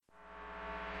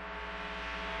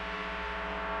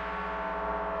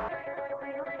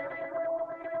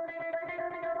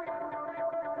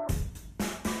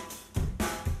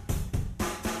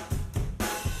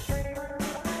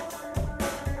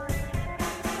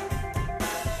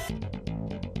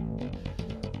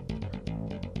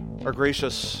Our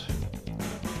gracious,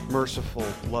 merciful,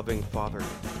 loving Father,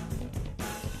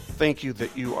 thank you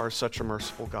that you are such a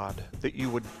merciful God, that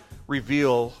you would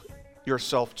reveal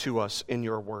yourself to us in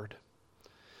your word.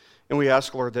 And we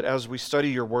ask, Lord, that as we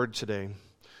study your word today,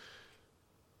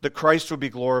 that Christ would be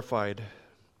glorified,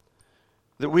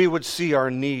 that we would see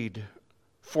our need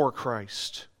for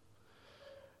Christ,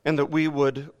 and that we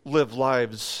would live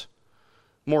lives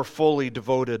more fully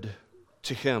devoted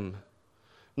to him,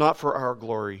 not for our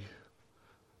glory,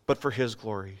 but for his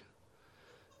glory.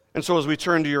 And so as we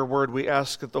turn to your word, we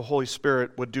ask that the Holy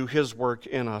Spirit would do his work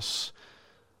in us,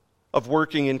 of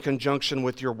working in conjunction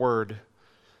with your word,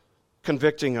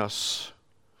 convicting us,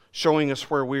 showing us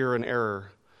where we are in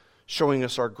error, showing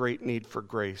us our great need for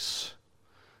grace,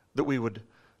 that we would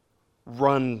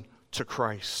run to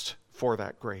Christ for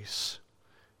that grace,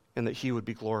 and that he would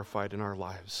be glorified in our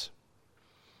lives.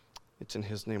 It's in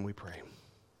his name we pray.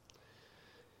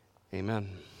 Amen.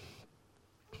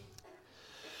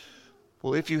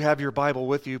 Well, if you have your Bible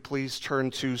with you, please turn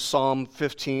to Psalm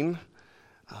 15.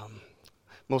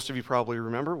 Most of you probably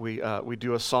remember we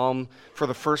do a psalm for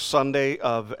the first Sunday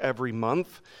of every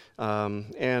month.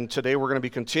 And today we're going to be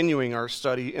continuing our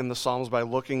study in the Psalms by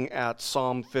looking at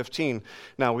Psalm 15.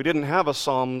 Now, we didn't have a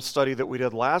psalm study that we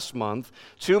did last month.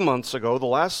 2 months ago, the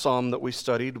last psalm that we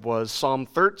studied was Psalm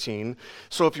 13.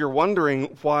 So if you're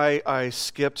wondering why I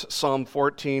skipped Psalm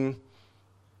 14,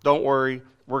 don't worry.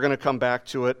 We're going to come back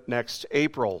to it next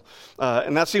April.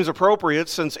 And that seems appropriate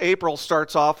since April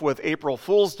starts off with April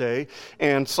Fool's Day,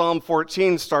 and Psalm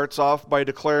 14 starts off by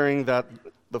declaring that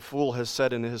the fool has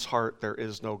said in his heart, there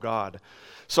is no God.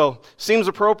 So, seems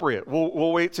appropriate.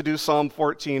 We'll wait to do Psalm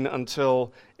 14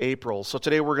 until April. So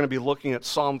today we're going to be looking at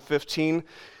Psalm 15.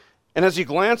 And as you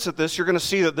glance at this, you're going to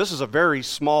see that this is a very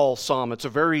small psalm. It's a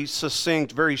very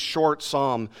succinct, very short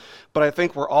psalm. But I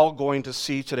think we're all going to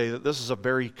see today that this is a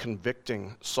very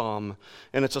convicting psalm.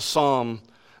 And it's a psalm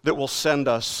that will send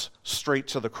us straight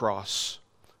to the cross.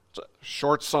 It's a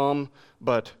short psalm,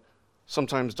 but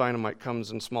sometimes dynamite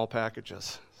comes in small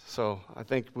packages. So I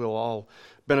think we'll all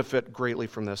benefit greatly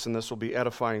from this, and this will be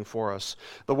edifying for us.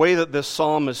 The way that this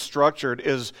psalm is structured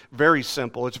is very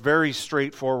simple. It's very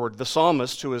straightforward. The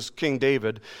psalmist, who is King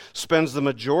David, spends the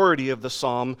majority of the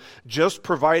psalm just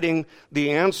providing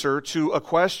the answer to a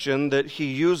question that he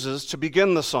uses to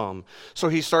begin the psalm. So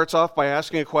he starts off by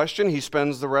asking a question. He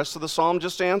spends the rest of the psalm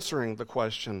just answering the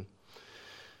question.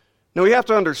 Now we have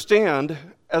to understand,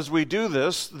 as we do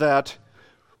this, that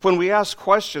when we ask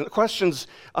questions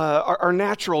are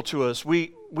natural to us.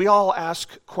 We all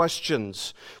ask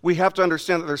questions. We have to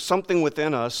understand that there's something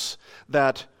within us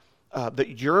that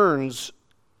yearns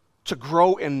to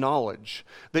grow in knowledge,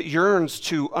 that yearns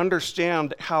to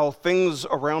understand how things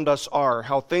around us are,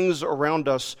 how things around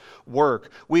us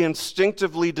work. We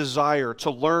instinctively desire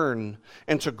to learn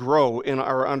and to grow in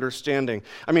our understanding.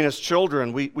 I mean, as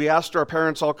children, we asked our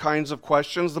parents all kinds of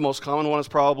questions. The most common one is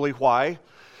probably why.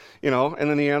 And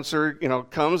then the answer,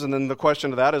 comes, and then the question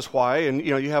to that is why, and,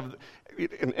 you have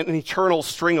an eternal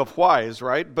string of whys,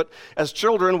 right? But as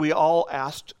children, we all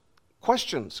asked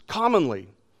questions, commonly,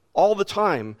 all the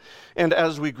time. And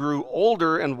as we grew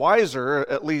older and wiser,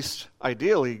 at least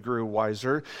ideally grew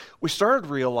wiser, we started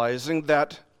realizing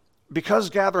that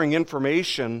because gathering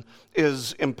information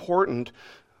is important,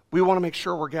 we want to make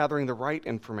sure we're gathering the right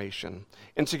information.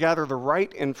 And to gather the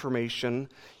right information,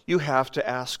 you have to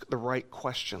ask the right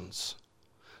questions.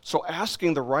 So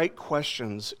asking the right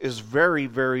questions is very,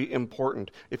 very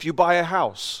important. If you buy a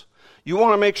house, you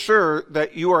want to make sure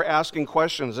that you are asking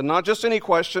questions, and not just any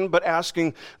question, but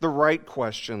asking the right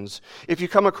questions. If you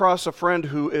come across a friend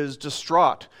who is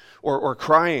distraught or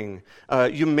crying,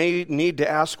 you may need to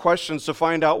ask questions to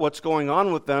find out what's going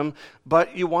on with them,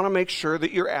 but you want to make sure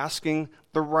that you're asking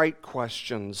the right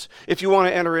questions. If you want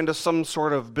to enter into some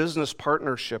sort of business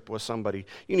partnership with somebody,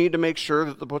 you need to make sure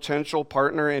that the potential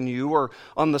partner and you are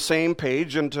on the same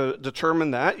page, and to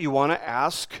determine that, you want to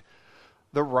ask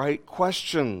the right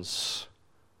questions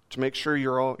to make sure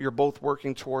you're both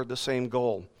working toward the same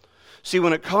goal. See,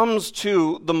 when it comes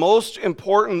to the most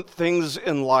important things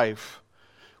in life,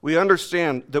 we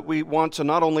understand that we want to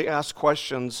not only ask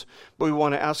questions, but we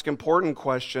want to ask important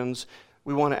questions.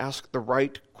 We want to ask the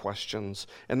right questions.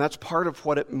 And that's part of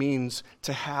what it means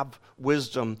to have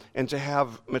wisdom and to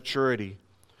have maturity.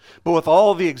 But with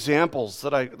all the examples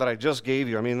that I just gave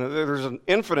you, I mean, there's an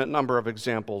infinite number of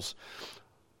examples.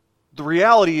 The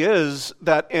reality is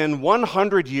that in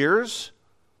 100 years,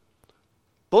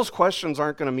 those questions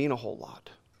aren't going to mean a whole lot.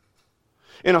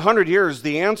 In 100 years,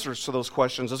 the answers to those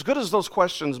questions, as good as those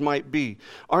questions might be,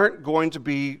 aren't going to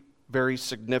be very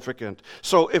significant.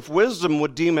 So if wisdom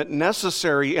would deem it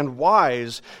necessary and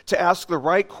wise to ask the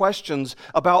right questions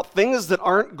about things that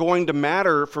aren't going to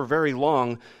matter for very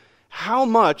long, how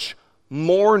much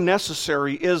more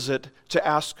necessary is it to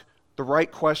ask the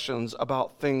right questions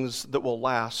about things that will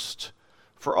last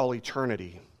for all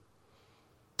eternity?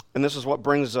 And this is what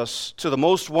brings us to the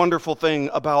most wonderful thing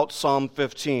about Psalm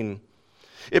 15.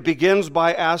 It begins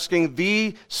by asking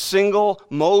the single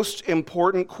most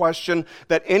important question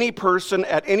that any person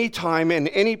at any time in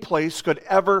any place could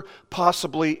ever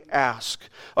possibly ask.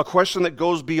 A question that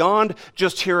goes beyond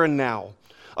just here and now.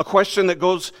 A question that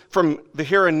goes from the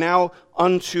here and now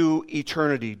unto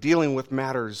eternity, dealing with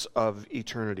matters of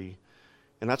eternity.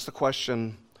 And that's the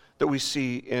question that we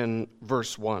see in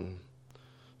verse 1.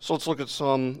 So let's look at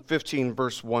Psalm 15,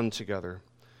 verse 1 together.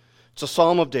 It's a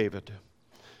psalm of David.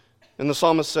 And the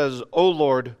psalmist says, "O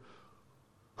Lord,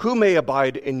 who may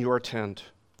abide in your tent?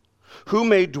 Who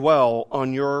may dwell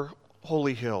on your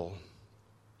holy hill?"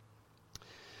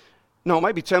 Now, it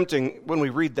might be tempting when we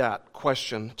read that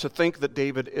question to think that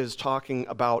David is talking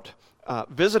about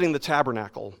visiting the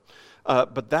tabernacle.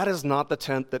 But that is not the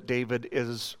tent that David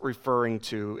is referring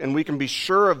to. And we can be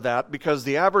sure of that because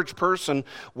the average person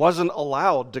wasn't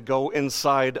allowed to go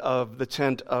inside of the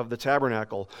tent of the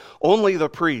tabernacle. Only the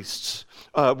priests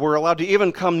were allowed to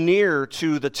even come near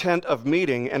to the tent of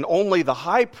meeting, and only the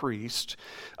high priest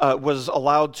was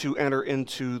allowed to enter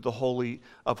into the Holy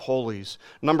of Holies.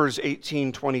 Numbers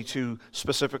 18:22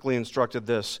 specifically instructed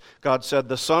this. God said,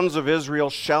 "The sons of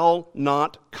Israel shall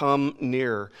not come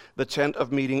near the tent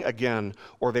of meeting again,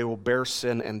 or they will bear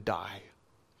sin and die."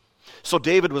 So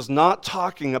David was not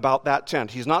talking about that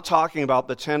tent. He's not talking about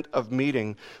the tent of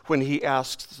meeting when he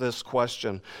asks this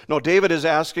question. No, David is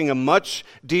asking a much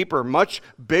deeper, much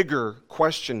bigger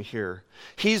question here.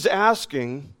 He's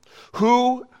asking,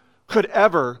 who could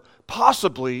ever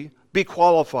possibly be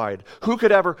qualified? Who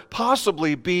could ever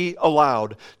possibly be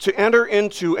allowed to enter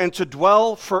into and to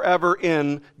dwell forever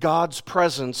in God's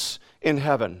presence in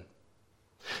heaven?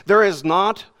 There is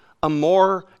not a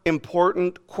more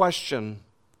important question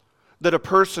that a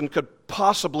person could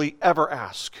possibly ever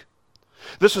ask.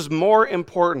 This is more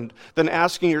important than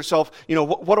asking yourself,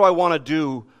 what do I want to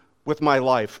do with my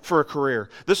life for a career?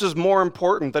 This is more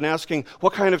important than asking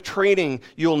what kind of training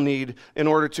you'll need in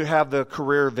order to have the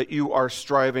career that you are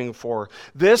striving for.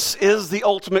 This is the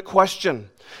ultimate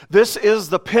question. This is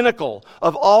the pinnacle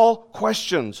of all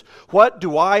questions. What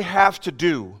do I have to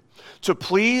do to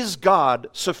please God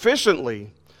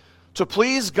sufficiently, to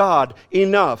please God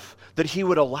enough that He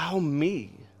would allow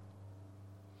me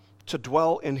to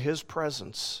dwell in His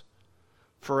presence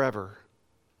forever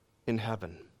in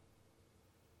heaven?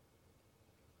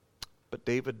 But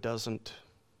David doesn't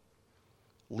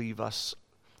leave us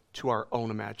to our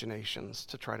own imaginations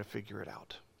to try to figure it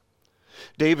out.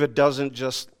 David doesn't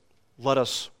just let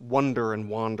us wonder and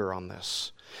wander on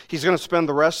this. He's going to spend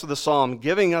the rest of the psalm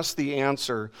giving us the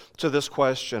answer to this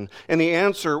question. And the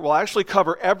answer will actually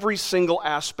cover every single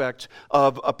aspect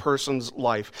of a person's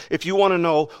life. If you want to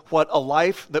know what a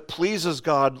life that pleases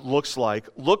God looks like,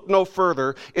 look no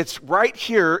further. It's right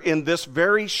here in this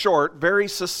very short, very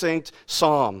succinct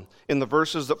psalm in the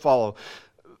verses that follow.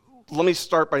 Let me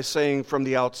start by saying from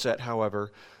the outset,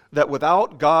 however, that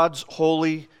without God's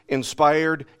holy,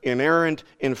 inspired, inerrant,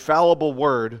 infallible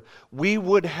word, we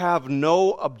would have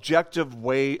no objective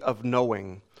way of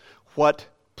knowing what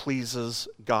pleases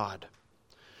God.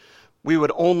 We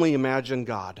would only imagine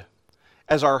God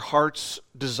as our hearts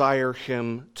desire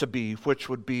Him to be, which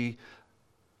would be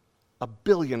 1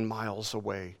 billion miles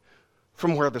away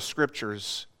from where the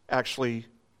Scriptures actually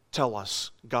tell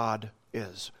us God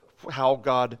is. How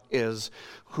God is,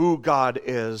 who God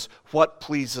is, what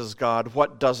pleases God,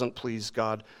 what doesn't please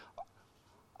God.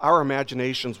 Our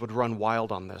imaginations would run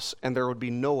wild on this, and there would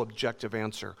be no objective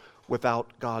answer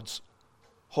without God's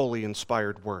holy,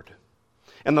 inspired word.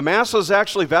 And the masses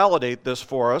actually validate this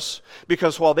for us,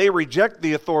 because while they reject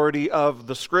the authority of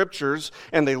the Scriptures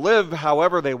and they live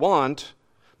however they want,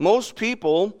 most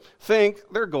people think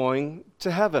they're going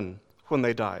to heaven when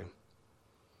they die.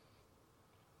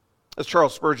 As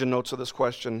Charles Spurgeon notes of this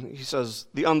question, he says,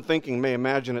 "The unthinking may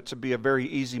imagine it to be a very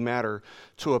easy matter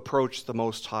to approach the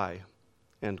Most High,"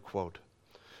 end quote.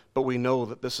 But we know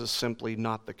that this is simply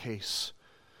not the case,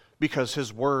 because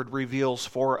His Word reveals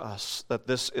for us that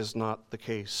this is not the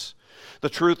case. The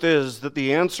truth is that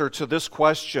the answer to this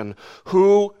question,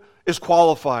 who is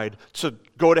qualified to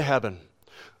go to heaven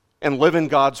and live in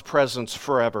God's presence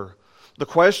forever, the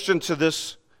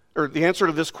answer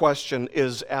to this question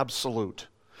is absolute.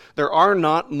 There are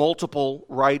not multiple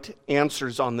right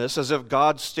answers on this, as if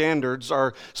God's standards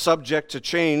are subject to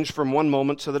change from one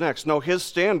moment to the next. No, his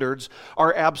standards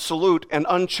are absolute and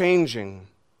unchanging.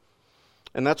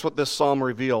 And that's what this psalm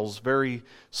reveals very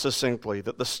succinctly,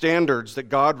 that the standards that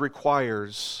God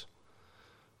requires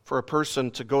for a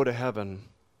person to go to heaven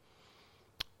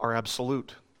are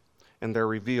absolute, and they're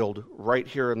revealed right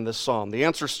here in this psalm. The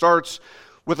answer starts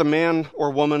with a man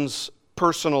or woman's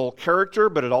personal character,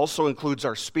 but it also includes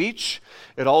our speech,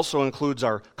 it also includes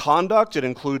our conduct, it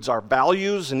includes our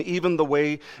values, and even the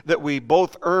way that we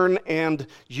both earn and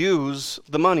use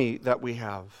the money that we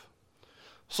have.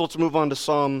 So let's move on to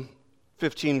Psalm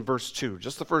 15, verse 2,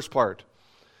 just the first part.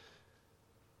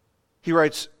 He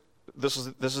writes, this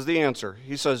is the answer.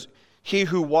 He says, "He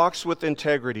who walks with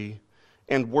integrity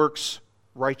and works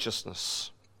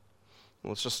righteousness."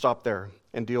 Let's just stop there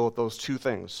and deal with those two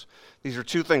things. These are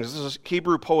two things. This is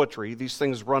Hebrew poetry. These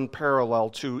things run parallel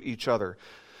to each other.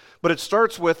 But it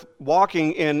starts with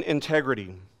walking in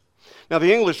integrity. Now,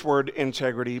 the English word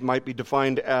integrity might be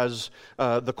defined as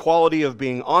the quality of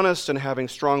being honest and having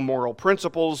strong moral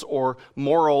principles or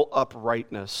moral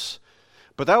uprightness.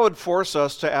 But that would force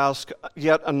us to ask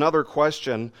yet another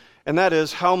question, and that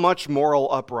is, how much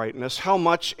moral uprightness, how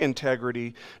much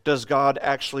integrity does God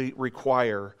actually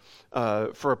require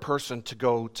for a person to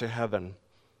go to heaven?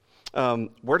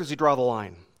 Where does he draw the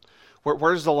line?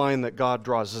 Where's the line that God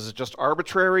draws? Is it just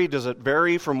arbitrary? Does it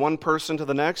vary from one person to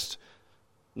the next?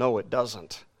 No, it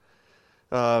doesn't.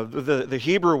 The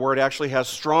Hebrew word actually has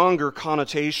stronger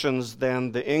connotations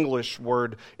than the English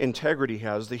word integrity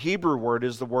has. The Hebrew word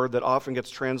is the word that often gets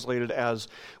translated as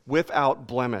without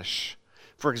blemish.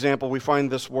 For example, we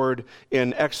find this word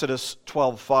in Exodus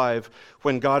 12:5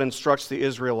 when God instructs the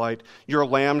Israelite, "Your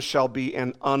lamb shall be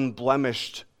an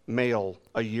unblemished male,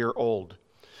 a year old."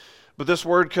 But this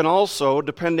word can also,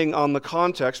 depending on the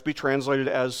context, be translated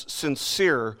as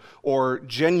sincere or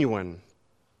genuine.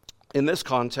 In this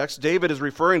context, David is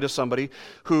referring to somebody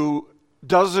who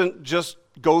doesn't just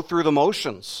go through the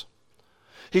motions.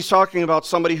 He's talking about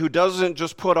somebody who doesn't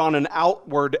just put on an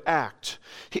outward act.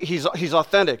 He's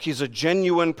authentic. He's a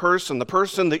genuine person. The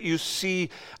person that you see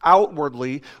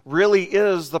outwardly really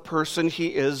is the person he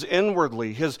is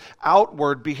inwardly. His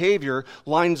outward behavior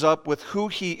lines up with who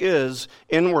he is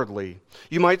inwardly.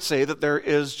 You might say that there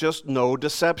is just no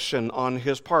deception on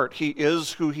his part. He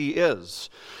is who he is.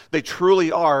 They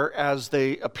truly are as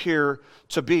they appear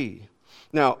to be.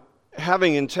 Now,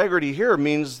 having integrity here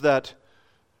means that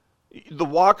the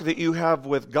walk that you have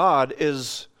with God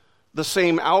is the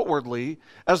same outwardly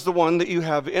as the one that you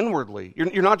have inwardly.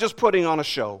 You're not just putting on a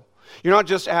show. You're not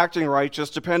just acting righteous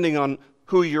depending on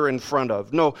who you're in front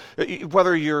of. No,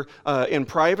 whether you're in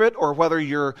private or whether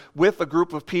you're with a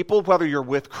group of people, whether you're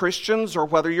with Christians or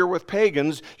whether you're with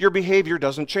pagans, your behavior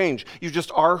doesn't change. You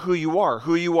just are who you are.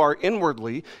 Who you are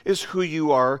inwardly is who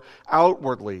you are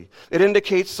outwardly. It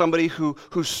indicates somebody who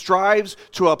strives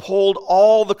to uphold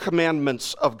all the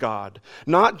commandments of God,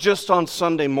 not just on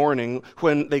Sunday morning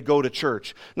when they go to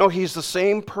church. No, he's the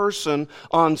same person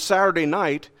on Saturday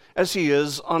night as he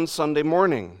is on Sunday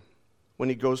morning when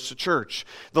he goes to church.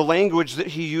 The language that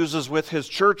he uses with his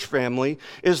church family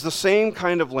is the same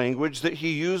kind of language that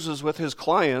he uses with his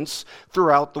clients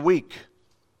throughout the week.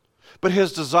 But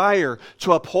his desire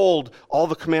to uphold all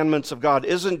the commandments of God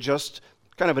isn't just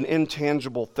kind of an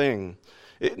intangible thing.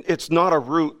 It's not a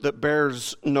root that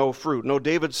bears no fruit. No,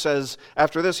 David says,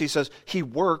 after this, he says, he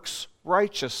works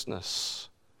righteousness.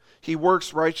 He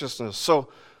works righteousness. So,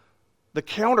 the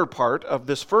counterpart of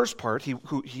this first part,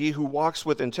 he who walks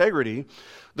with integrity,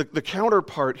 the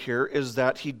counterpart here is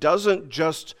that he doesn't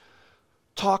just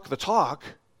talk the talk,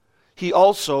 he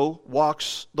also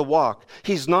walks the walk.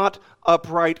 He's not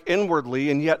upright inwardly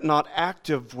and yet not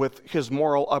active with his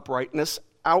moral uprightness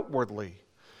outwardly.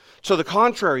 To the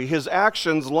contrary, his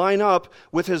actions line up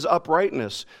with his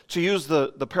uprightness. To use the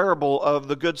parable of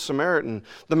the Good Samaritan,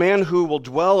 the man who will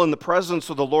dwell in the presence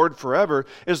of the Lord forever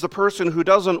is the person who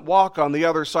doesn't walk on the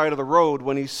other side of the road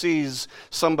when he sees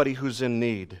somebody who's in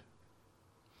need.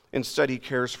 Instead, he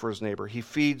cares for his neighbor. He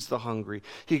feeds the hungry.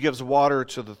 He gives water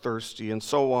to the thirsty, and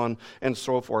so on and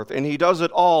so forth. And he does it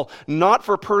all not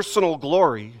for personal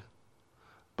glory,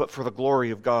 but for the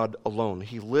glory of God alone.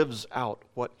 He lives out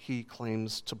what he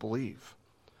claims to believe.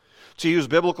 To use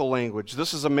biblical language,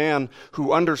 this is a man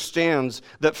who understands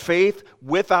that faith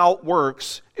without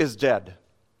works is dead.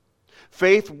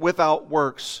 Faith without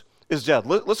works is dead.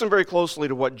 Listen very closely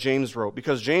to what James wrote,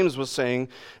 because James was saying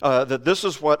that this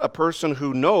is what a person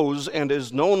who knows and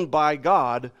is known by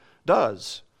God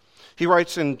does. He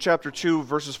writes in chapter 2,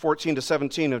 verses 14 to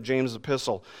 17 of James'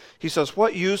 epistle, he says,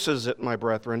 "What use is it, my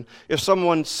brethren, if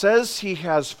someone says he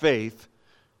has faith,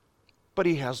 but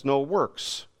he has no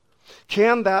works?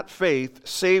 Can that faith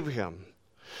save him?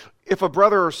 If a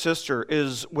brother or sister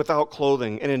is without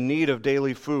clothing and in need of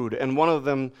daily food, and one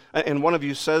of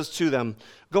you says to them,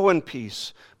 'Go in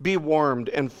peace, be warmed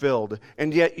and filled,'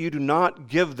 and yet you do not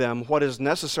give them what is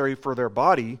necessary for their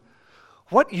body,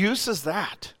 what use is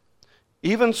that?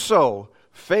 Even so,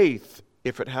 faith,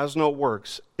 if it has no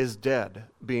works, is dead,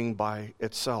 being by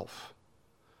itself."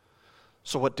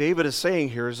 So what David is saying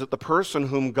here is that the person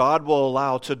whom God will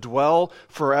allow to dwell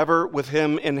forever with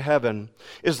him in heaven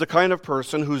is the kind of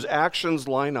person whose actions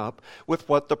line up with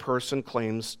what the person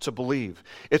claims to believe.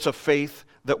 It's a faith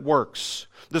that works.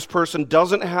 This person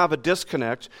doesn't have a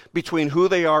disconnect between who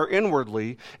they are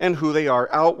inwardly and who they are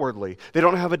outwardly. They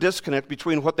don't have a disconnect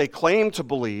between what they claim to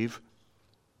believe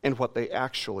and what they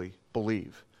actually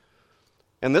believe.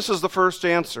 And this is the first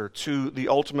answer to the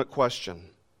ultimate question.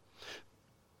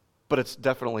 But it's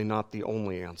definitely not the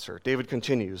only answer. David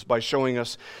continues by showing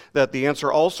us that the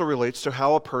answer also relates to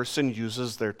how a person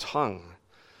uses their tongue.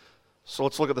 So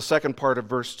let's look at the second part of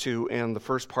verse 2 and the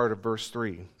first part of verse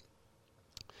 3.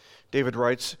 David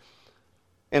writes,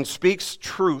 "And speaks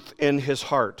truth in his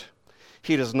heart.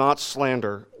 He does not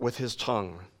slander with his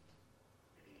tongue."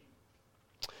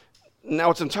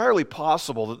 Now, it's entirely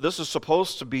possible that this is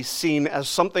supposed to be seen as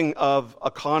something of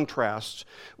a contrast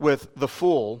with the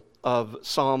fool of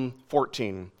Psalm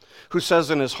 14, who says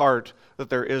in his heart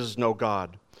that there is no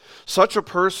God. Such a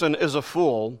person is a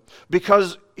fool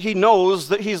because he knows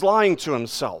that he's lying to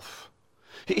himself.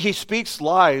 He speaks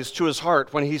lies to his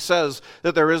heart when he says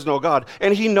that there is no God,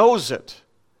 and he knows it.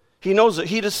 He knows it.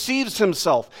 He deceives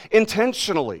himself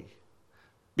intentionally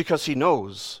because he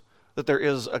knows that there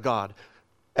is a God.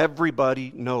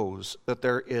 Everybody knows that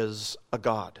there is a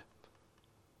God.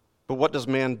 But what does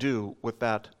man do with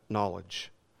that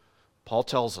knowledge? Paul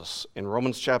tells us in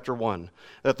Romans chapter 1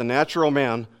 that the natural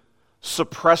man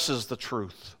suppresses the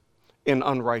truth in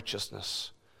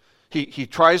unrighteousness. He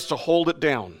tries to hold it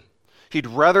down. He'd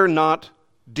rather not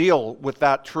deal with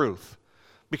that truth,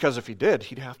 because if he did,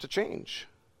 he'd have to change.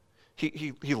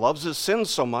 He loves his sin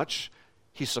so much,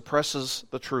 he suppresses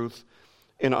the truth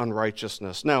in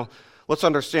unrighteousness. Now, let's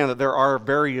understand that there are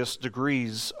various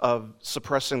degrees of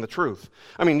suppressing the truth.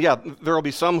 I mean, yeah, there will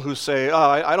be some who say,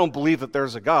 I don't believe that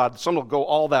there's a God. Some will go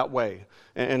all that way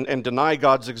and deny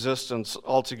God's existence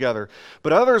altogether.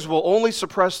 But others will only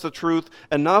suppress the truth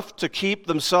enough to keep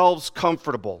themselves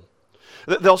comfortable.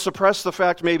 They'll suppress the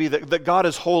fact maybe that God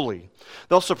is holy.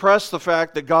 They'll suppress the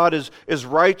fact that God is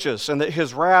righteous and that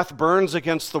his wrath burns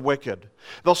against the wicked.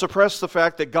 They'll suppress the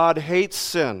fact that God hates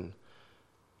sin.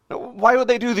 Now, why would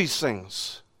they do these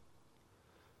things?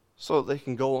 So that they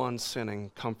can go on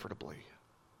sinning comfortably,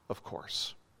 of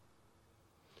course.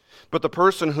 But the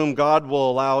person whom God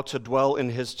will allow to dwell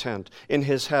in his tent, in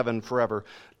his heaven forever,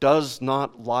 does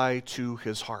not lie to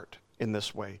his heart in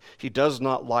this way. He does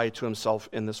not lie to himself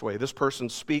in this way. This person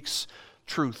speaks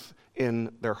truth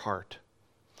in their heart.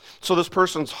 So this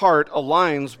person's heart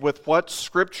aligns with what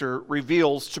Scripture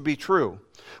reveals to be true,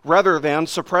 rather than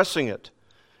suppressing it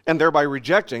and thereby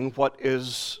rejecting what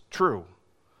is true.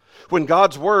 When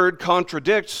God's word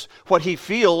contradicts what he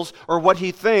feels or what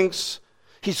he thinks,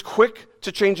 he's quick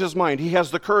to change his mind. He has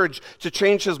the courage to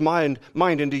change his mind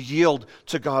and to yield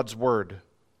to God's word.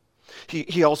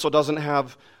 He also doesn't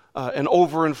have an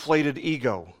overinflated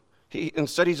ego.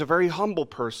 Instead, he's a very humble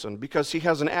person because he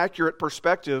has an accurate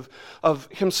perspective of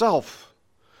himself.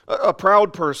 A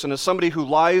proud person is somebody who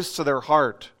lies to their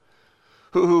heart,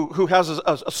 who has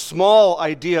a small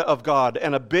idea of God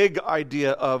and a big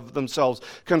idea of themselves,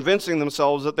 convincing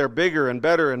themselves that they're bigger and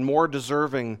better and more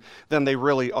deserving than they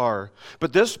really are.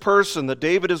 But this person that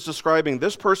David is describing,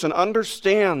 this person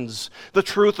understands the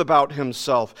truth about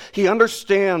himself. He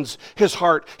understands his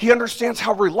heart. He understands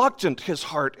how reluctant his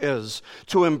heart is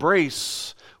to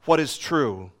embrace what is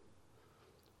true.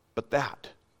 But that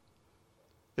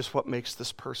is what makes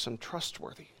this person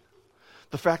trustworthy.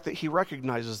 The fact that he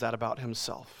recognizes that about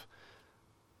himself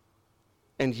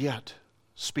and yet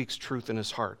speaks truth in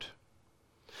his heart.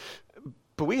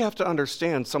 But we have to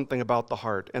understand something about the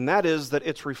heart, and that is that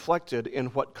it's reflected in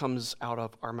what comes out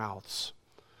of our mouths.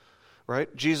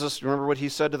 Right? Jesus, remember what he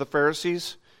said to the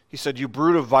Pharisees? He said, "You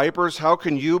brood of vipers, how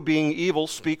can you, being evil,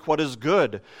 speak what is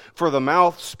good? For the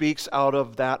mouth speaks out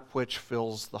of that which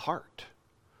fills the heart."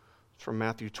 It's from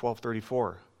Matthew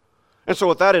 12:34. And so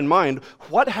with that in mind,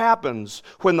 what happens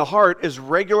when the heart is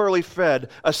regularly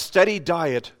fed a steady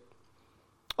diet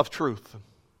of truth?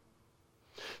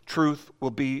 Truth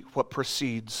will be what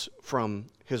proceeds from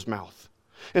his mouth.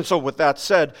 And so with that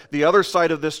said, the other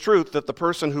side of this truth, that the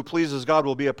person who pleases God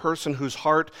will be a person whose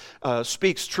heart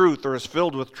speaks truth or is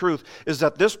filled with truth, is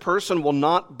that this person will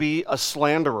not be a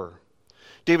slanderer.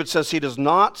 David says he does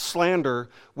not slander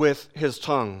with his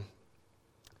tongue.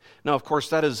 Now, of course,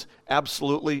 that is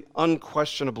absolutely,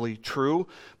 unquestionably true,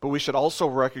 but we should also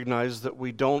recognize that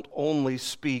we don't only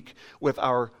speak with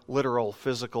our literal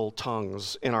physical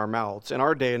tongues in our mouths. In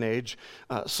our day and age,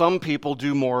 some people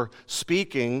do more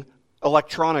speaking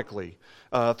electronically,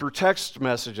 through text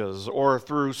messages or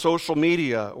through social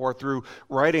media or through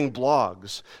writing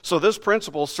blogs. So this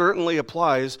principle certainly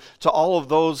applies to all of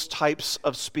those types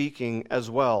of speaking as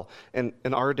well. And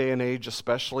in our day and age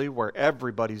especially, where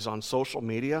everybody's on social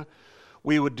media,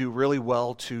 we would do really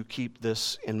well to keep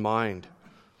this in mind.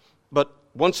 But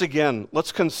once again,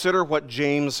 let's consider what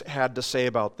James had to say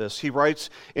about this. He writes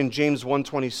in James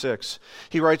 1:26,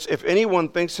 he writes, "If anyone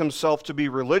thinks himself to be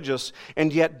religious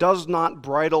and yet does not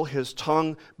bridle his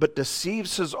tongue but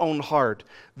deceives his own heart,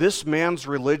 this man's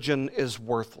religion is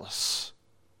worthless."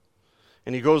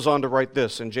 And he goes on to write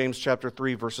this in James chapter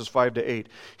 3, verses 5 to 8.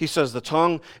 He says, "The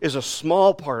tongue is a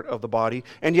small part of the body,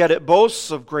 and yet it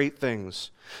boasts of great things.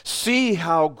 See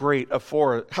how great a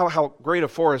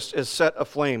forest is set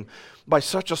aflame by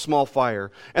such a small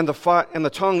fire, and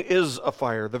the tongue is a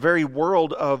fire, the very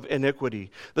world of iniquity.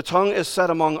 The tongue is set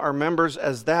among our members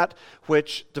as that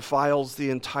which defiles the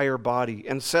entire body,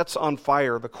 and sets on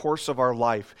fire the course of our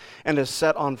life, and is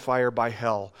set on fire by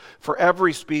hell. For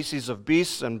every species of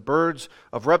beasts and birds,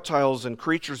 of reptiles and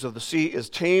creatures of the sea is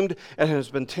tamed, and has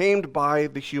been tamed by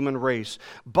the human race.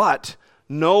 But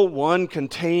no one can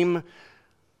tame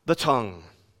the tongue.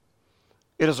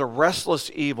 It is a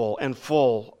restless evil and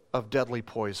full of deadly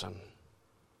poison."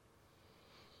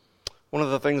 One of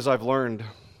the things I've learned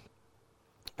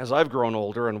as I've grown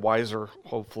older and wiser,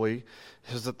 hopefully,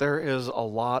 is that there is a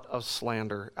lot of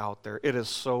slander out there. It is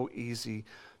so easy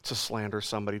to slander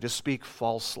somebody, to speak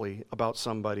falsely about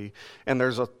somebody, and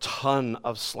there's a ton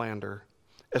of slander,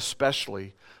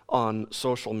 especially on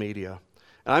social media.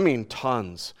 And I mean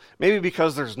tons. Maybe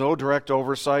because there's no direct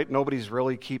oversight, nobody's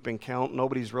really keeping count,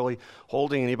 nobody's really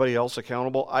holding anybody else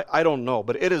accountable. I don't know,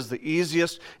 but it is the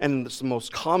easiest and it's the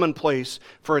most common place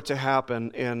for it to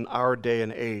happen in our day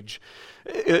and age.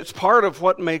 It's part of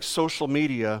what makes social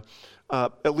media,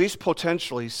 at least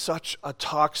potentially, such a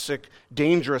toxic,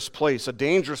 dangerous place. A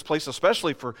dangerous place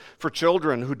especially for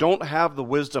children who don't have the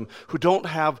wisdom, who don't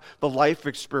have the life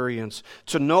experience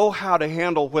to know how to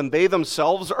handle when they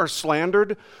themselves are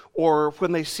slandered or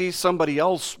when they see somebody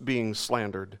else being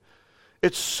slandered.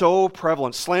 It's so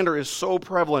prevalent. Slander is so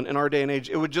prevalent in our day and age.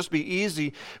 It would just be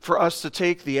easy for us to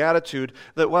take the attitude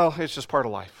that, well, it's just part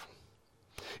of life.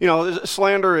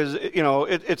 Slander is,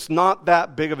 it's not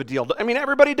that big of a deal. I mean,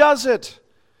 everybody does it.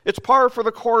 It's par for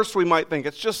the course, we might think.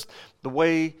 It's just the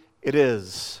way it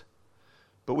is.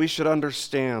 But we should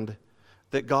understand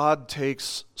that God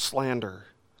takes slander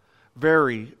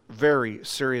very, very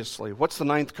seriously. What's the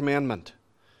 9th commandment?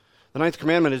 The 9th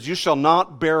commandment is, "You shall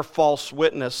not bear false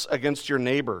witness against your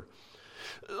neighbor."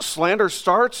 Slander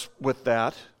starts with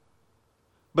that,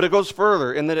 but it goes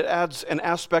further in that it adds an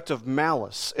aspect of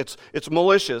malice. It's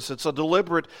malicious. It's a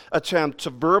deliberate attempt to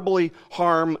verbally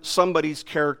harm somebody's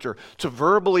character, to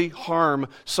verbally harm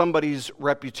somebody's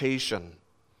reputation.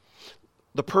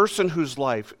 The person whose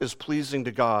life is pleasing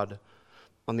to God,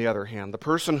 on the other hand, the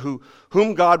person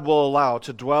whom God will allow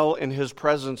to dwell in his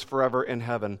presence forever in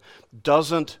heaven,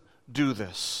 doesn't do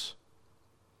this.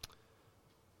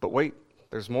 But wait,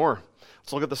 there's more.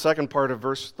 Let's look at the second part of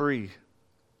verse 3.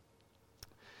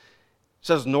 It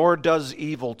says, "Nor does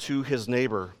evil to his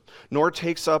neighbor, nor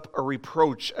takes up a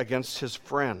reproach against his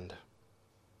friend."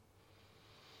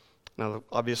 Now,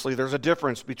 obviously, there's a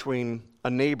difference between a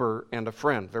neighbor and a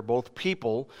friend. They're both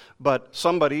people, but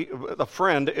a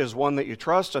friend is one that you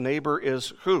trust. A neighbor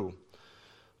is who?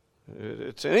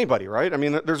 It's anybody, right? I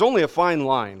mean, there's only a fine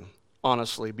line,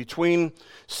 honestly, between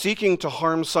seeking to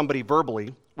harm somebody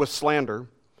verbally with slander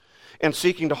and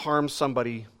seeking to harm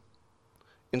somebody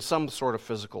in some sort of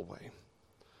physical way.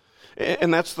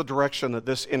 And that's the direction that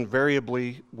this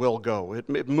invariably will go.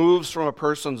 It moves from a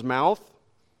person's mouth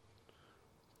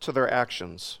to their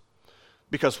actions.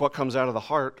 Because what comes out of the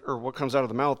heart, or what comes out of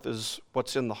the mouth, is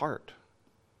what's in the heart.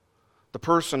 The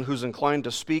person who's inclined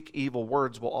to speak evil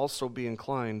words will also be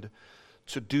inclined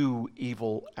to do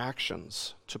evil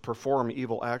actions, to perform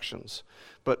evil actions.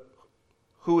 But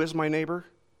who is my neighbor?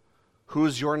 Who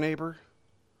is your neighbor?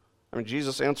 I mean,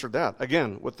 Jesus answered that,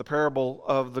 again, with the parable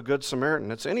of the Good Samaritan.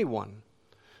 It's anyone.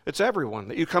 It's everyone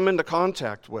that you come into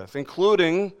contact with,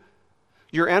 including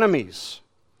your enemies.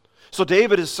 So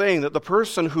David is saying that the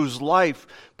person whose life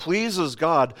pleases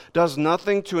God does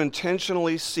nothing to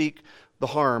intentionally seek the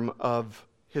harm of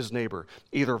his neighbor,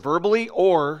 either verbally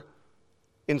or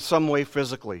in some way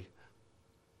physically.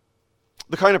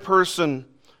 This kind of person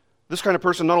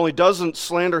not only doesn't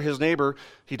slander his neighbor,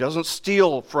 he doesn't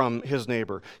steal from his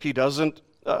neighbor. He doesn't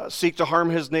seek to harm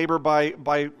his neighbor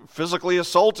by physically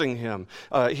assaulting him.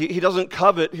 He doesn't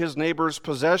covet his neighbor's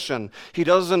possession. He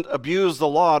doesn't abuse the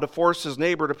law to force his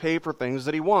neighbor to pay for things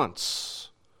that he wants.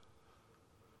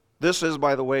 This is,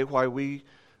 by the way, why we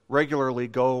regularly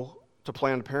go to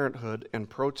Planned Parenthood and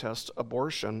protest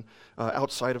abortion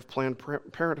outside of Planned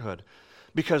Parenthood.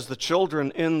 Because the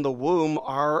children in the womb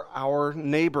are our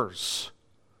neighbors.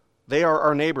 They are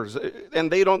our neighbors,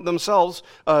 and they themselves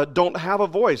don't have a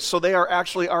voice, so they are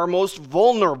actually our most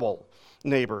vulnerable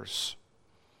neighbors.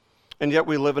 And yet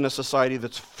we live in a society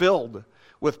that's filled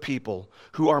with people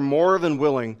who are more than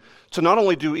willing to not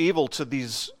only do evil to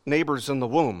these neighbors in the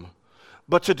womb,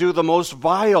 but to do the most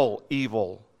vile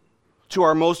evil to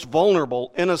our most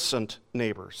vulnerable, innocent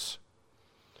neighbors.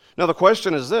 Now the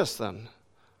question is this then: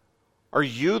 are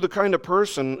you the kind of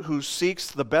person who seeks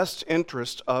the best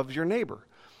interest of your neighbor,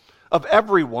 of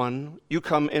everyone you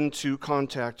come into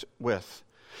contact with?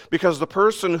 Because the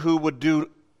person who would do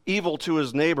evil to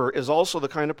his neighbor is also the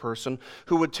kind of person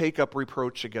who would take up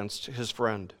reproach against his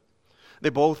friend. They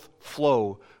both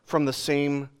flow from the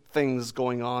same things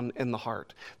going on in the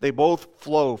heart. They both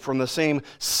flow from the same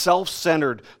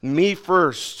self-centered,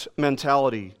 me-first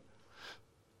mentality.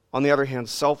 On the other hand,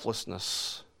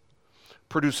 selflessness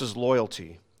produces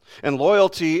loyalty. And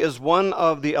loyalty is one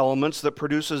of the elements that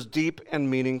produces deep and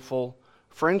meaningful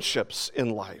friendships in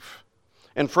life.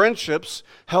 And friendships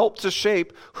help to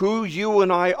shape who you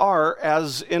and I are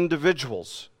as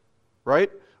individuals, right?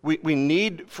 We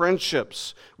need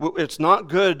friendships. It's not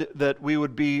good that we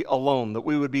would be alone, that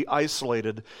we would be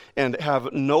isolated and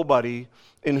have nobody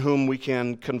in whom we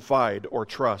can confide or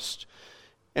trust.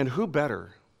 And who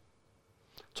better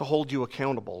to hold you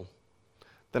accountable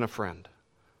than a friend?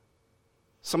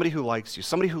 Somebody who likes you,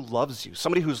 somebody who loves you,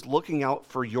 somebody who's looking out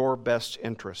for your best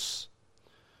interests.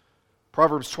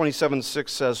 Proverbs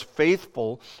 27:6 says,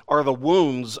 "Faithful are the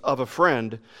wounds of a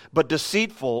friend, but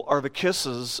deceitful are the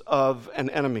kisses of an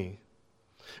enemy."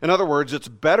 In other words, it's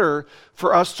better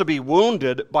for us to be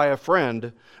wounded by a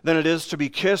friend than it is to be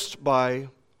kissed by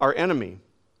our enemy.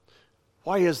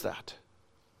 Why is that?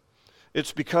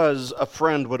 It's because a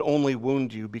friend would only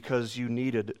wound you because you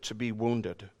needed to be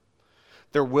wounded.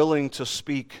 They're willing to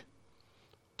speak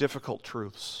difficult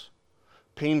truths,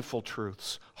 painful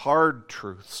truths, hard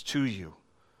truths to you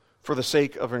for the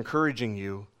sake of encouraging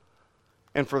you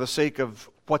and for the sake of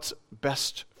what's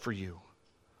best for you.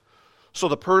 So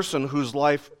the person whose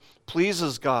life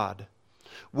pleases God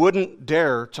wouldn't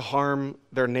dare to harm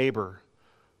their neighbor,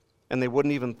 and they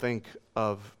wouldn't even think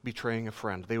of betraying a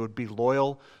friend. They would be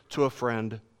loyal to a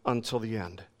friend until the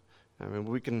end. I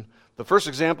mean, the first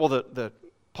example that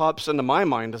pops into my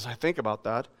mind as I think about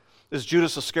that is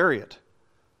Judas Iscariot,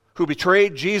 who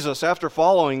betrayed Jesus after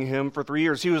following him for 3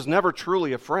 years. He was never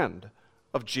truly a friend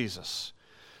of Jesus.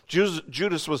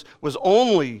 Judas was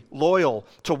only loyal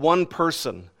to one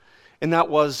person, and that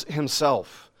was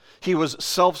himself. He was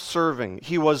self-serving.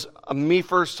 He was a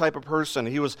me-first type of person.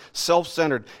 He was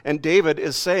self-centered. And David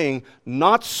is saying,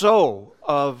 not so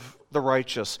of the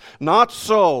righteous, not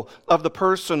so of the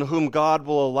person whom God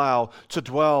will allow to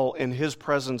dwell in his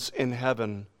presence in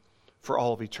heaven for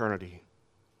all of eternity.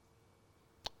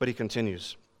 But he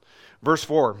continues. Verse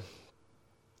 4,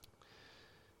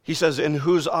 he says, "In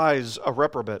whose eyes a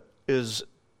reprobate is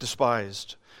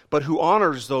despised, but who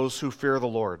honors those who fear the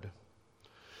Lord."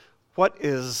 What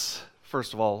is,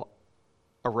 first of all,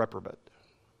 a reprobate?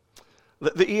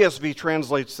 The ESV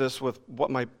translates this with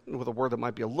a word that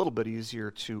might be a little bit easier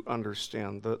to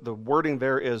understand. The wording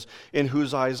there is, "in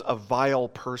whose eyes a vile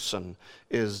person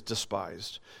is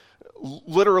despised."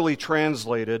 Literally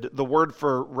translated, the word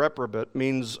for reprobate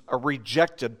means a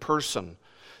rejected person.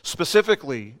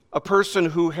 Specifically, a person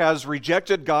who has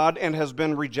rejected God and has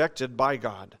been rejected by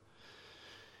God.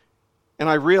 And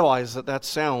I realize that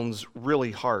sounds really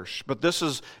harsh, but this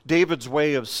is David's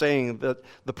way of saying that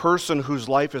the person whose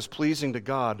life is pleasing to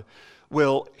God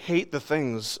will hate the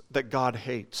things that God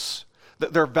hates.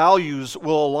 That their values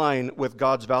will align with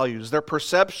God's values. Their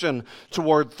perception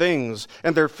toward things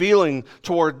and their feeling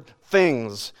toward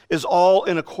things is all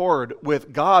in accord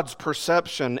with God's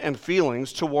perception and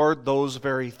feelings toward those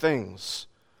very things.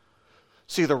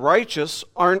 See, the righteous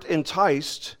aren't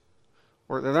enticed,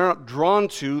 or they're not drawn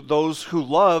to those who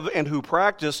love and who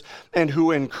practice and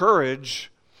who encourage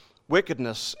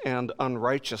wickedness and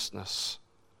unrighteousness.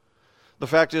 The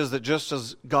fact is that just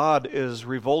as God is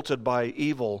revolted by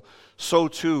evil, so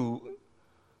too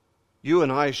you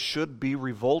and I should be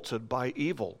revolted by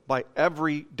evil, by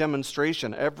every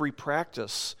demonstration, every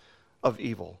practice of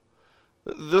evil.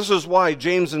 This is why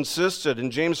James insisted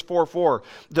in James 4:4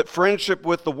 that friendship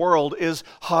with the world is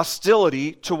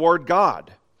hostility toward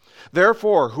God.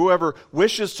 Therefore, whoever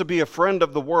wishes to be a friend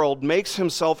of the world makes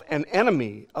himself an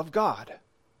enemy of God.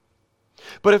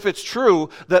 But if it's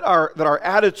true that our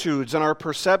attitudes and our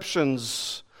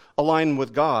perceptions align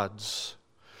with God's,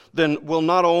 then we'll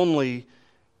not only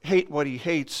hate what he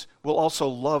hates, we'll also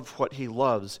love what he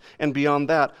loves. And beyond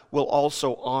that, we'll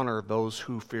also honor those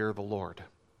who fear the Lord.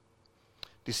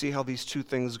 Do you see how these two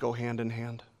things go hand in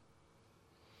hand?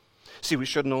 See, we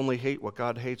shouldn't only hate what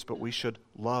God hates, but we should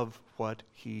love what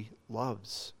he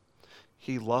loves.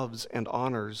 He loves and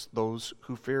honors those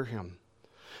who fear him.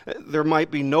 There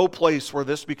might be no place where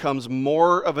this becomes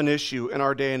more of an issue in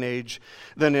our day and age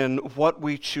than in what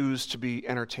we choose to be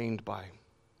entertained by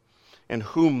and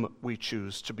whom we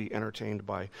choose to be entertained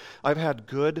by. I've had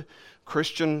good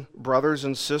Christian brothers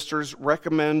and sisters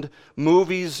recommend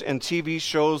movies and TV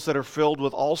shows that are filled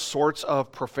with all sorts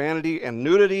of profanity and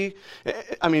nudity.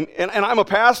 I mean, and I'm a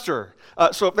pastor,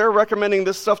 so if they're recommending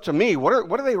this stuff to me, what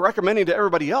are they recommending to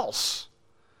everybody else?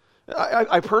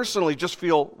 I personally just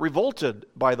feel revolted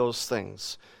by those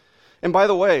things. And by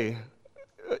the way,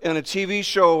 in a TV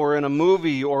show or in a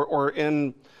movie or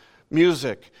in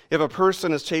music, if a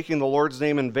person is taking the Lord's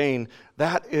name in vain,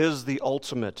 that is the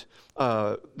ultimate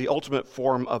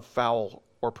form of foul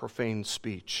or profane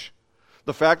speech.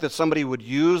 The fact that somebody would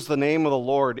use the name of the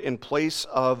Lord in place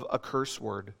of a curse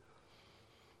word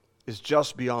is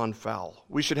just beyond foul.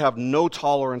 We should have no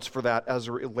tolerance for that as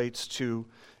it relates to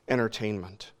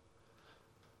entertainment.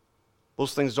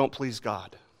 Those things don't please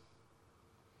God.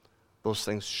 Those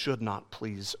things should not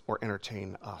please or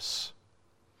entertain us.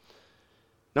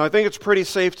 Now, I think it's pretty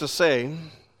safe to say,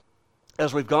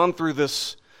 as we've gone through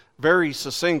this very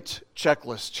succinct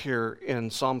checklist here in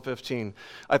Psalm 15,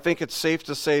 I think it's safe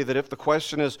to say that if the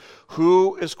question is,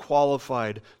 who is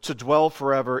qualified to dwell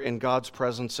forever in God's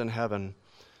presence in heaven,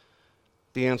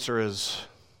 the answer is,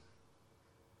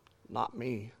 not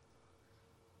me.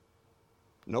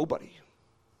 Nobody.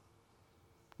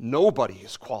 Nobody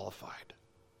is qualified.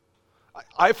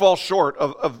 I fall short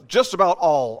of just about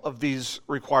all of these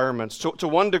requirements to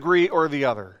one degree or the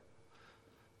other.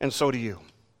 And so do you.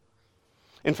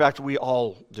 In fact, we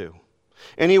all do.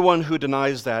 Anyone who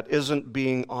denies that isn't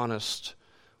being honest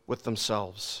with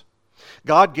themselves.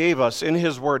 God gave us, in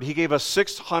his word, he gave us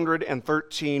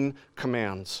 613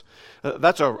 commands.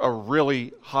 That's a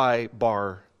really high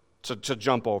bar to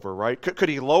jump over, right? Could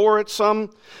he lower it some?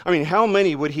 I mean, how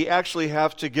many would he actually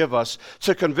have to give us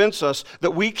to convince us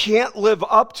that we can't live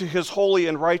up to his holy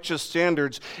and righteous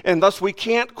standards, and thus we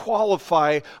can't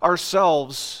qualify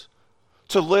ourselves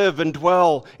to live and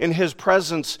dwell in his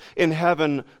presence in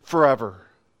heaven forever?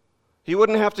 He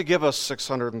wouldn't have to give us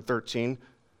 613.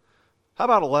 How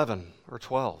about 11 or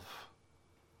 12?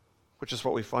 Which is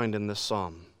what we find in this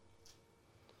psalm.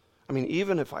 I mean,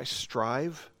 even if I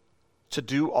strive to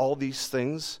do all these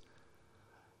things,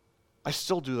 I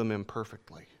still do them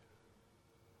imperfectly.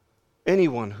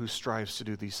 Anyone who strives to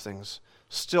do these things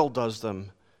still does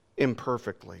them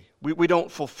imperfectly. We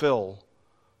don't fulfill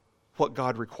what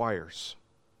God requires.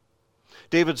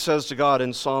 David says to God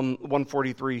in Psalm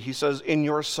 143, he says, "In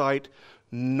your sight,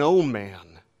 no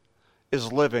man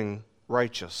is living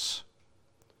righteous."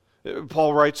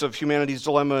 Paul writes of humanity's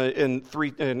dilemma in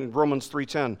Romans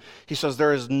 3:10. He says,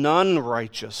 "There is none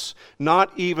righteous,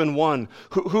 not even one."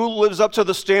 Who lives up to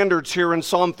the standards here in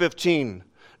Psalm 15?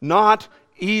 Not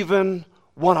even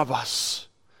one of us.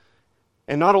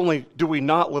 And not only do we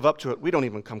not live up to it, we don't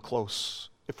even come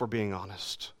close, if we're being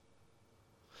honest.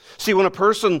 See, when a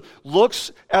person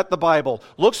looks at the Bible,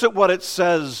 looks at what it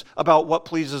says about what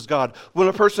pleases God, when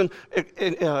a person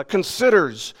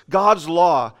considers God's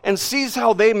law and sees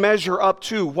how they measure up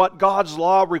to what God's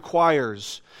law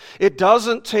requires, it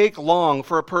doesn't take long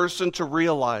for a person to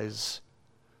realize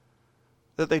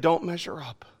that they don't measure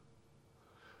up.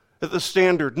 That the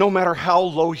standard, no matter how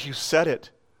low you set it,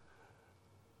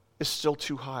 is still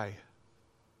too high.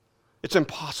 It's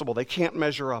impossible. They can't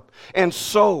measure up. And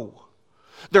so,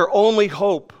 their only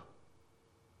hope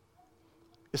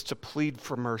is to plead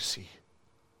for mercy.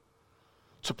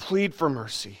 To plead for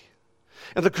mercy.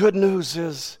 And the good news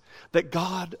is that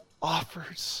God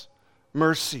offers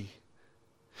mercy.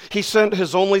 He sent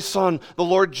his only Son, the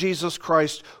Lord Jesus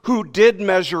Christ, who did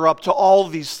measure up to all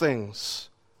these things.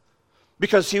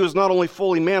 Because he was not only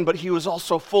fully man, but he was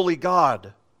also fully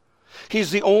God.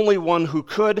 He's the only one who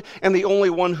could and the only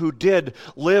one who did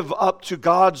live up to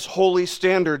God's holy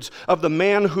standards of the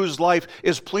man whose life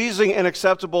is pleasing and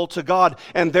acceptable to God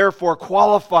and therefore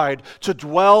qualified to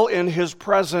dwell in His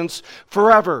presence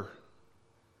forever.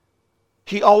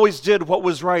 He always did what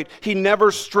was right. He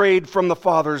never strayed from the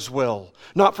Father's will.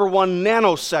 Not for 1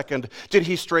 nanosecond did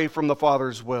He stray from the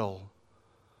Father's will.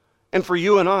 And for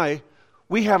you and I,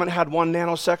 we haven't had 1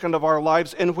 nanosecond of our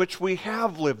lives in which we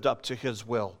have lived up to His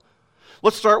will.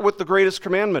 Let's start with the greatest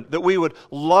commandment, that we would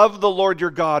love the Lord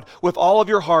your God with all of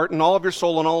your heart and all of your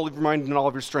soul and all of your mind and all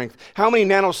of your strength. How many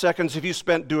nanoseconds have you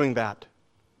spent doing that?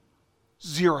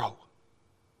 0.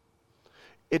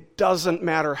 It doesn't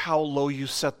matter how low you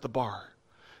set the bar.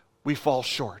 We fall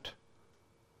short.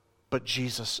 But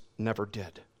Jesus never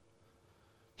did.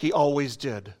 He always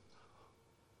did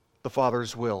the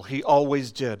Father's will. He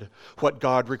always did what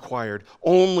God required.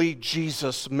 Only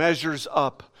Jesus measures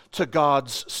up to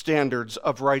God's standards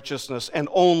of righteousness, and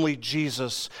only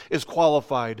Jesus is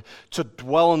qualified to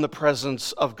dwell in the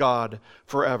presence of God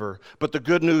forever. But the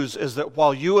good news is that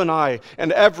while you and I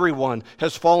and everyone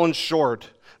has fallen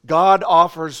short, God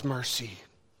offers mercy.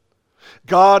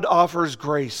 God offers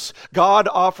grace. God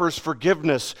offers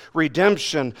forgiveness,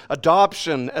 redemption,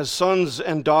 adoption as sons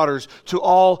and daughters to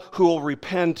all who will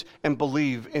repent and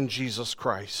believe in Jesus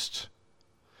Christ.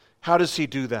 How does He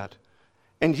do that?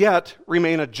 And yet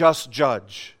remain a just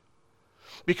judge,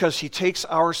 because He takes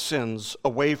our sins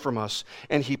away from us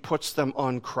and He puts them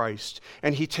on Christ.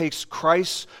 And He takes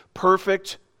Christ's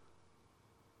perfect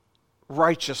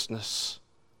righteousness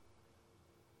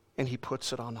and He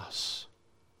puts it on us.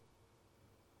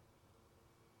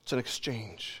 It's an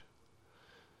exchange.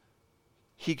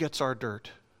 He gets our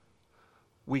dirt.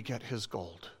 We get His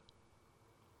gold.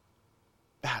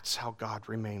 That's how God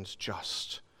remains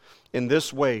just. In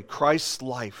this way, Christ's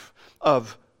life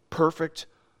of perfect,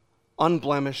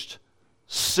 unblemished,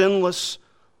 sinless,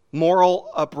 moral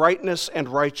uprightness and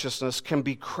righteousness can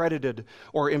be credited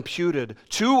or imputed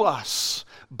to us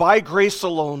by grace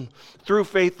alone, through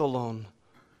faith alone,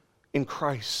 in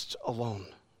Christ alone,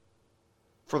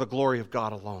 for the glory of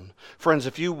God alone. Friends,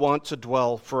 if you want to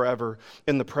dwell forever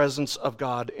in the presence of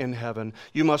God in heaven,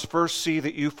 you must first see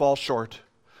that you fall short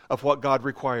of what God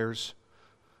requires.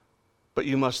 But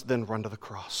you must then run to the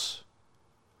cross.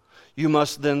 You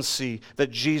must then see that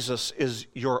Jesus is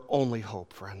your only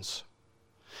hope, friends.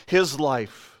 His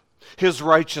life, His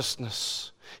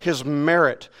righteousness, His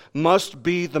merit must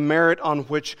be the merit on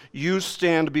which you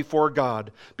stand before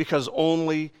God, because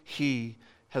only He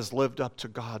has lived up to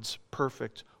God's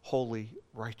perfect, holy,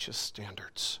 righteous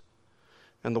standards.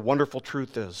 And the wonderful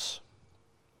truth is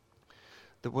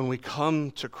that when we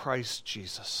come to Christ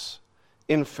Jesus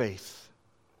in faith,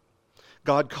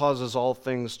 God causes all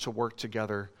things to work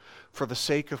together for the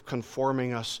sake of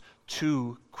conforming us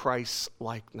to Christ's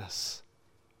likeness.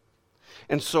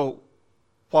 And so,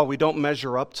 while we don't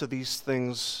measure up to these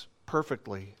things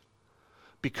perfectly,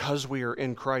 because we are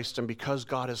in Christ and because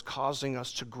God is causing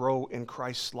us to grow in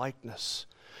Christ's likeness,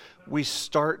 we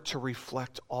start to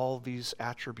reflect all these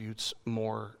attributes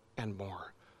more and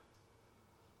more.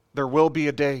 There will be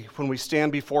a day when we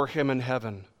stand before Him in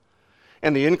heaven,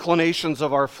 and the inclinations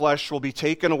of our flesh will be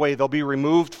taken away. They'll be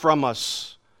removed from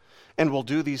us. And we'll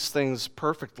do these things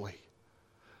perfectly.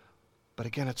 But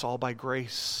again, it's all by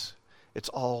grace. It's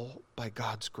all by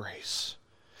God's grace.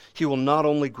 He will not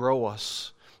only grow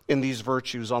us in these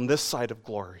virtues on this side of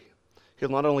glory. He'll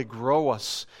not only grow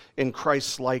us in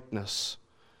Christ's likeness,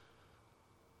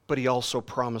 but He also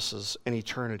promises an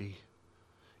eternity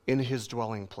in His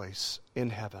dwelling place in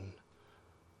heaven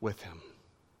with Him,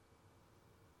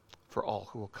 for all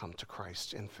who will come to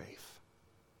Christ in faith.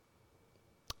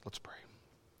 Let's pray.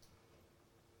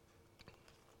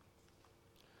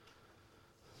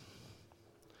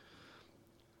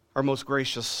 Our most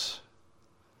gracious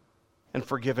and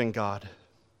forgiving God,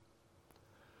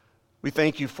 we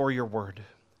thank You for Your word.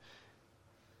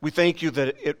 We thank You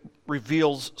that it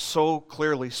reveals so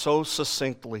clearly, so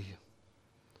succinctly,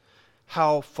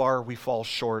 how far we fall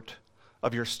short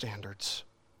of Your standards.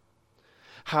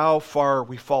 How far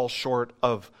we fall short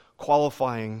of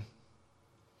qualifying,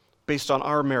 based on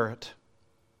our merit,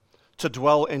 to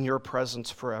dwell in Your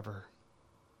presence forever.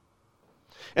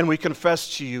 And we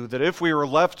confess to You that if we were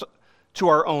left to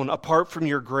our own, apart from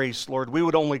Your grace, Lord, we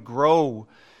would only grow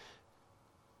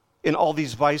in all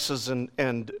these vices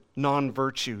and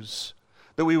non-virtues,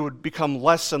 that we would become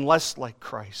less and less like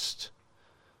Christ.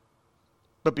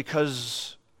 But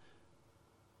because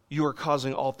You are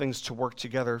causing all things to work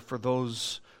together for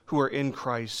those who are in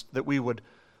Christ, that we would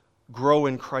grow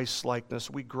in Christ's likeness.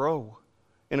 We grow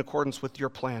in accordance with Your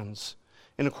plans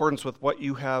in accordance with what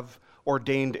you have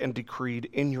ordained and decreed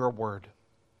in your word.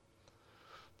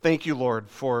 Thank you,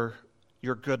 Lord, for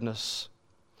your goodness.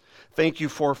 Thank you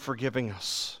for forgiving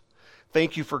us.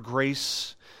 Thank you for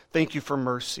grace. Thank you for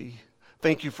mercy.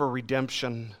 Thank you for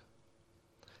redemption.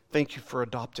 Thank you for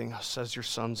adopting us as your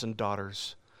sons and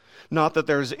daughters. Not that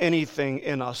there's anything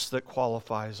in us that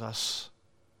qualifies us,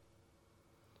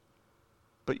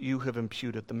 but you have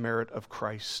imputed the merit of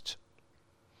Christ,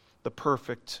 the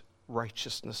perfect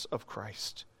righteousness of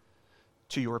Christ,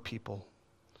 to your people,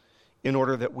 in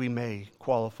order that we may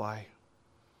qualify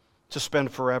to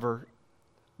spend forever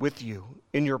with you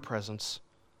in your presence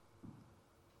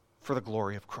for the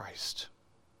glory of Christ.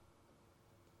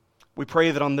 We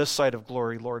pray that on this side of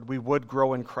glory, Lord, we would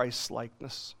grow in Christ's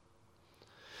likeness.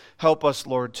 Help us,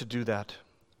 Lord, to do that.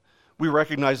 We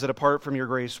recognize that apart from your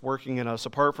grace working in us,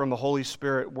 apart from the Holy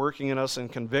Spirit working in us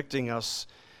and convicting us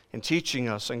and teaching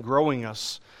us and growing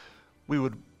us, we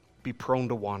would be prone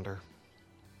to wander.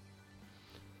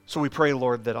 So we pray,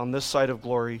 Lord, that on this side of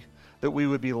glory, that we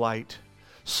would be light,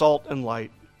 salt and light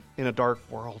in a dark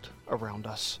world around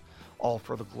us, all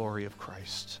for the glory of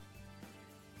Christ.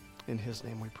 In his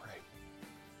name we pray.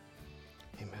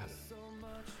 Amen.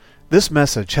 This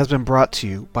message has been brought to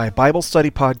you by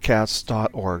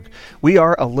BibleStudyPodcasts.org. We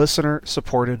are a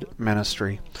listener-supported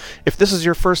ministry. If this is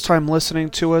your first time listening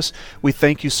to us, we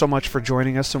thank you so much for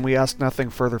joining us, and we ask nothing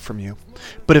further from you.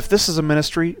 But if this is a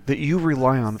ministry that you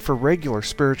rely on for regular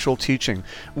spiritual teaching,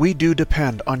 we do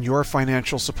depend on your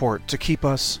financial support to keep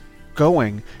us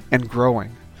going and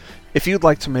growing. If you'd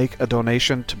like to make a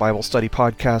donation to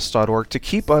BibleStudyPodcasts.org to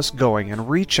keep us going and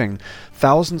reaching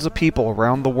thousands of people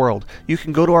around the world, you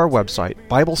can go to our website,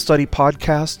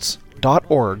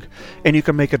 BibleStudyPodcasts.org, and you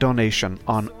can make a donation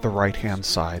on the right-hand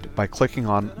side by clicking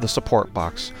on the support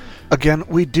box. Again,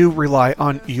 we do rely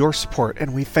on your support,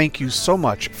 and we thank you so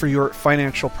much for your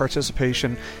financial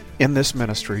participation in this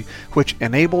ministry, which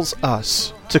enables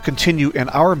us to continue in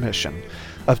our mission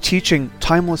of teaching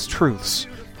timeless truths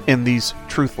in these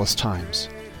truthless times.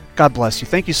 God bless you.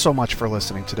 Thank you so much for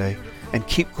listening today, and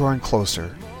keep growing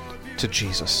closer to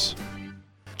Jesus.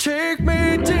 Take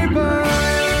me deeper.